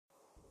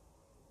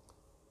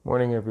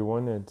Morning,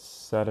 everyone. It's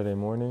Saturday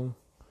morning,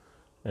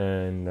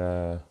 and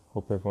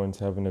hope everyone's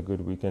having a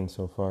good weekend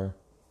so far,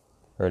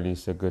 or at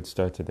least a good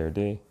start to their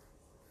day.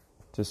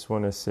 Just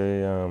want to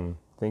say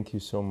thank you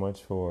so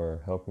much for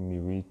helping me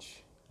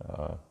reach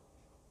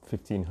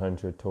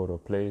 1,500 total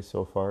plays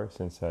so far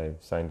since I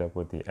signed up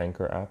with the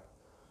Anchor app.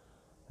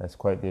 That's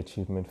quite the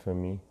achievement for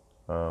me.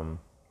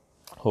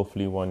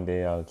 Hopefully, one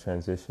day I'll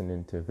transition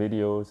into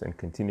videos and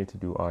continue to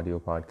do audio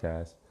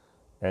podcasts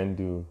and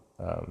do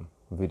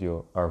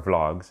video or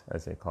vlogs,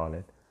 as they call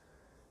it.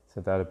 So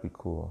that'd be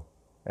cool,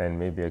 and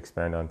maybe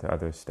expand onto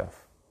other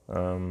stuff.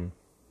 And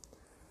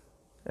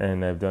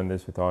I've done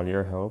this with all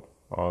your help,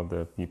 all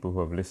the people who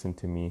have listened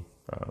to me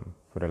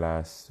for the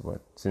last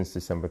since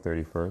December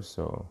 31st,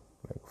 so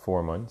like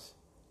 4 months.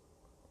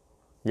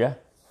 Yeah,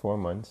 4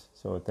 months.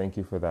 So thank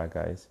you for that,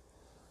 guys.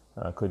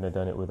 I couldn't have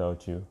done it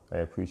without you. I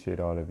appreciate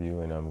all of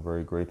you, and I'm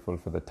very grateful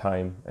for the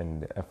time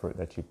and the effort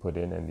that you put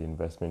in and the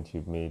investment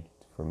you've made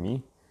for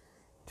me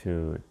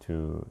to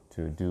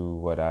do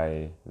what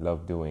I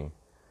love doing.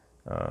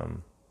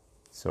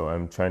 So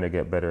I'm trying to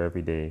get better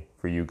every day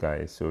for you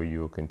guys, so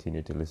you'll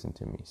continue to listen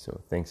to me.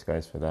 So thanks,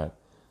 guys, for that.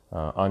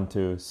 On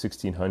to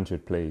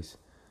 1,600 plays,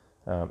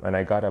 and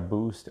I got a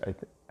boost.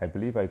 I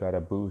believe I got a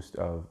boost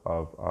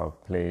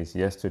of plays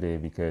yesterday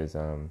because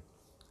I'm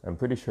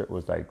pretty sure it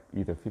was like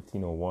either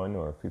 1501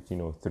 or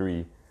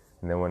 1503,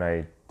 and then when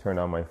I turned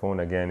on my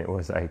phone again, it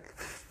was like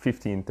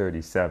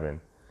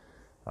 1537.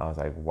 I was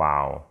like,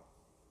 wow.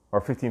 Or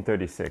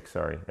 1536,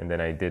 sorry. And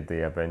then I did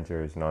the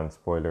Avengers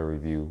non-spoiler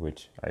review,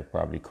 which I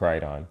probably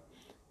cried on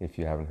if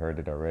you haven't heard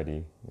it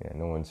already. Yeah,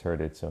 no one's heard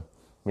it. So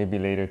maybe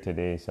later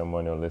today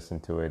someone will listen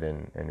to it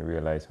and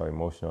realize how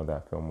emotional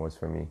that film was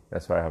for me.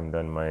 That's why I haven't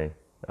done my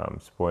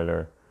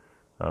spoiler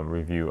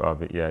review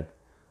of it yet.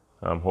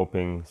 I'm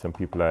hoping some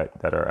people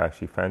that are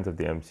actually fans of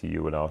the MCU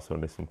will also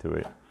listen to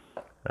it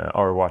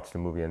or watch the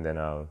movie, and then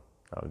I'll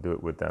do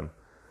it with them.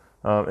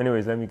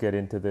 Anyways, let me get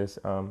into this.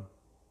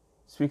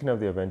 Speaking of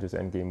the Avengers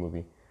Endgame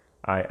movie,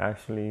 I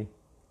actually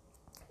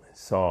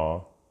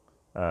saw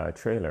a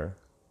trailer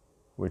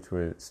which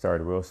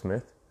starred Will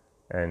Smith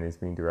and is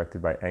being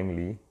directed by Ang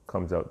Lee.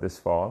 Comes out this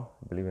fall,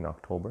 I believe in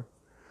October,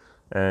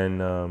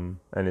 and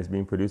is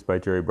being produced by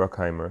Jerry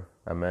Bruckheimer,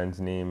 a man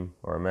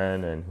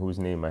and whose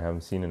name I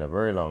haven't seen in a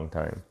very long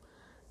time.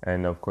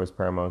 And of course,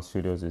 Paramount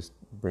Studios is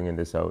bringing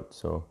this out.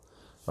 So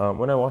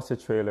when I watched the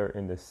trailer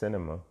in the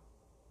cinema,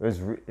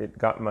 it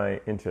got my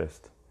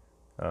interest.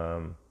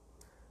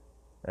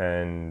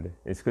 And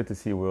it's good to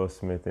see Will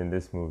Smith in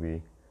this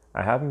movie.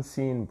 I haven't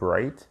seen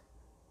Bright,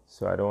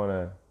 so I don't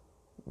want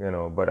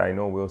to, but I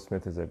know Will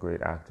Smith is a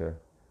great actor.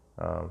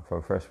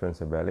 From Fresh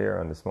Prince of Bel-Air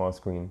on the small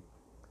screen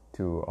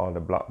to all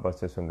the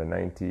blockbusters from the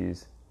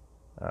 90s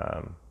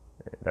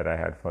that I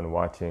had fun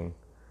watching.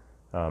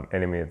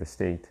 Enemy of the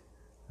State,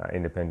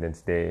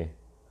 Independence Day.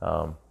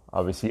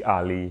 Obviously,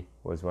 Ali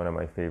was one of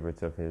my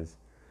favorites of his.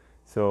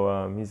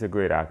 So he's a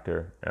great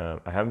actor.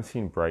 I haven't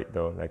seen Bright,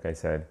 though, like I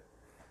said.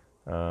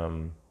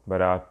 But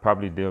I'll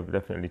probably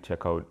definitely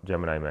check out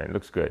Gemini Man. It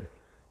looks good.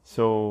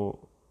 So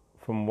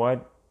from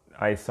what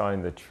I saw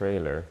in the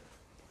trailer,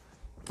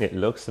 it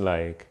looks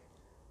like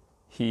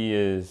he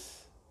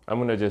is, I'm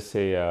going to just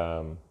say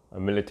a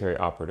military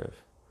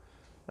operative.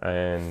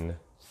 And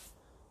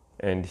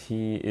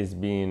he is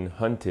being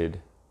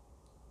hunted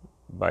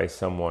by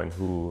someone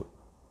who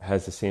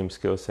has the same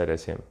skill set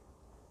as him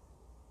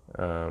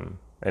and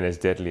as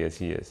deadly as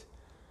he is.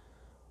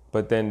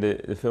 But then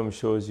the film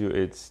shows you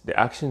the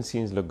action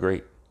scenes look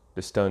great.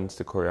 The stunts,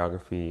 the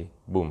choreography,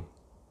 boom.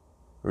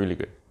 Really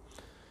good.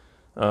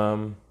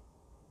 I'm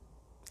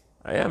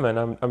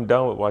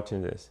down with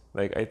watching this.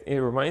 Like, it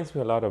reminds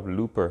me a lot of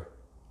Looper,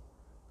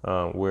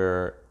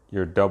 where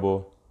you're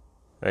double,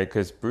 like,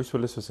 because Bruce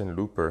Willis was in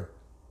Looper,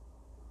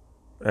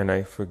 and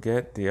I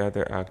forget the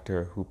other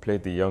actor who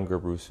played the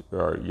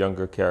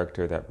younger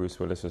character that Bruce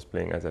Willis was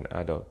playing as an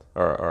adult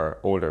or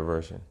older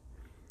version.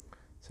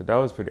 So that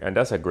was and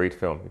that's a great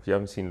film. If you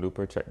haven't seen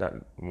Looper, check that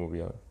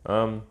movie out.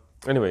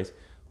 Anyways,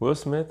 Will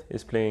Smith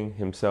is playing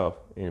himself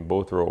in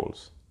both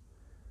roles.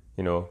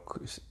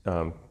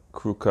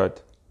 Crew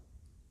cut,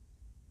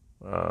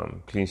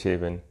 clean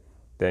shaven.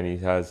 Then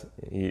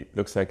he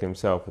looks like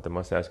himself with the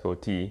mustache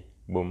goatee,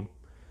 boom,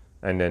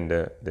 and then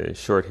the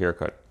short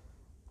haircut.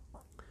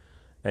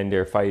 And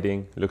they're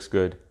fighting, looks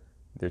good.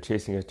 They're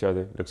chasing each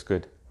other, looks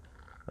good.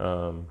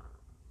 And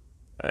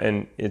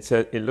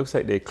it looks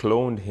like they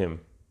cloned him.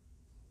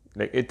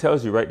 Like, it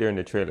tells you right there in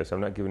the trailer, so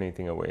I'm not giving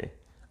anything away.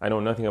 I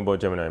know nothing about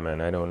Gemini Man.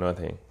 I know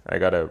nothing. I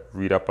gotta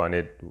read up on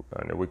it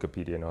on the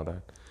Wikipedia and all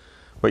that.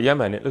 But yeah,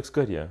 man, it looks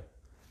good. Yeah,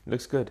 it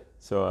looks good.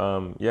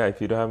 So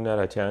if you haven't had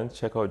a chance,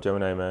 check out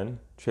Gemini Man.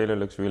 Trailer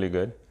looks really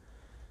good.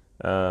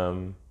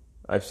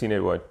 I've seen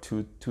it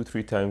two,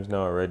 3 times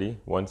now already.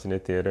 Once in the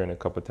theater and a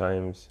couple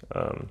times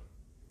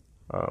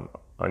on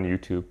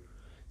YouTube.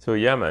 So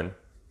yeah, man.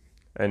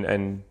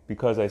 And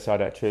because I saw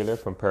that trailer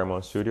from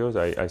Paramount Studios,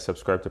 I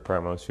subscribe to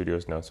Paramount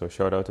Studios now. So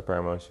shout out to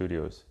Paramount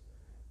Studios,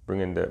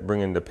 bringing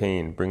the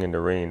pain, bringing the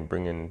rain,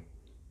 bringing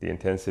the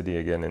intensity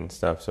again and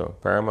stuff. So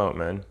Paramount,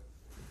 man,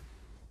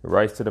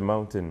 Rise to the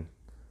mountain.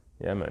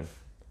 Yeah,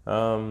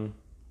 man.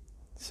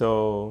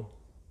 So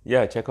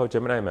yeah, check out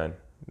Gemini Man.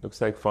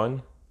 Looks like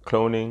fun.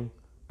 Cloning,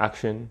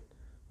 action,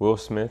 Will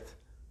Smith,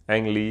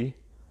 Ang Lee,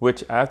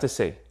 which I have to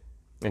say,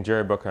 and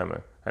Jerry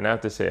Bruckheimer, and I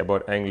have to say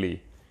about Ang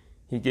Lee,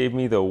 he gave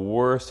me the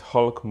worst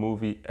Hulk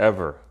movie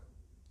ever.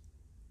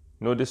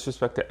 No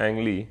disrespect to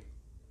Ang Lee,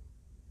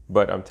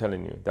 but I'm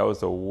telling you, that was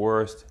the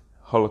worst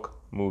Hulk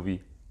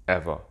movie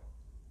ever.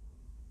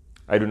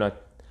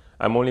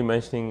 I'm only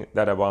mentioning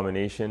that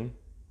abomination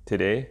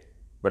today,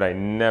 but I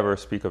never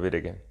speak of it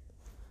again.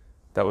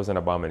 That was an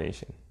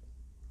abomination.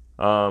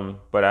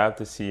 But I have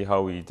to see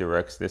how he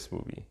directs this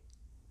movie.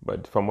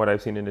 But from what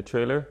I've seen in the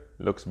trailer,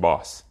 looks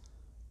boss.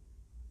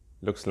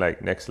 Looks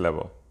like next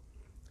level.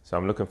 So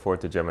I'm looking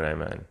forward to Gemini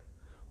Man.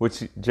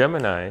 Which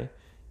Gemini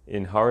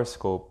in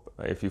horoscope,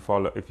 if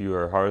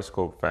you're a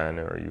horoscope fan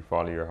or you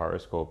follow your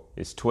horoscope,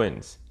 is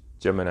twins.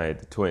 Gemini,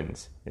 the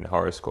twins in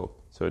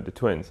horoscope. So the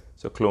twins.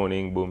 So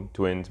cloning, boom,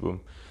 twins,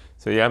 boom.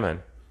 So yeah,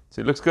 man.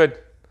 So it looks good.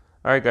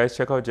 All right, guys,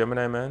 check out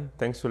Gemini Man.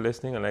 Thanks for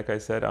listening. And like I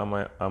said, I'm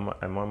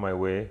on my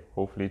way,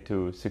 hopefully,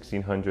 to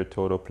 1,600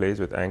 total plays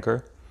with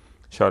Anchor.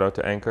 Shout out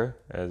to Anchor,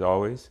 as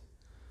always.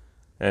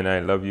 And I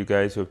love you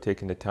guys who have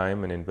taken the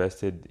time and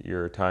invested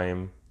your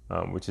time,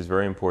 which is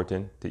very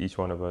important to each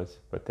one of us.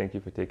 But thank you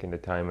for taking the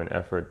time and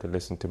effort to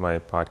listen to my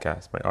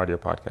podcast, my audio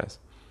podcast.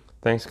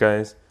 Thanks,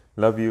 guys.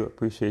 Love you.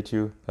 Appreciate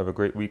you. Have a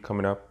great week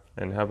coming up.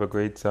 And have a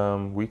great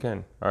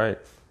weekend. All right.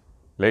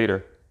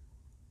 Later.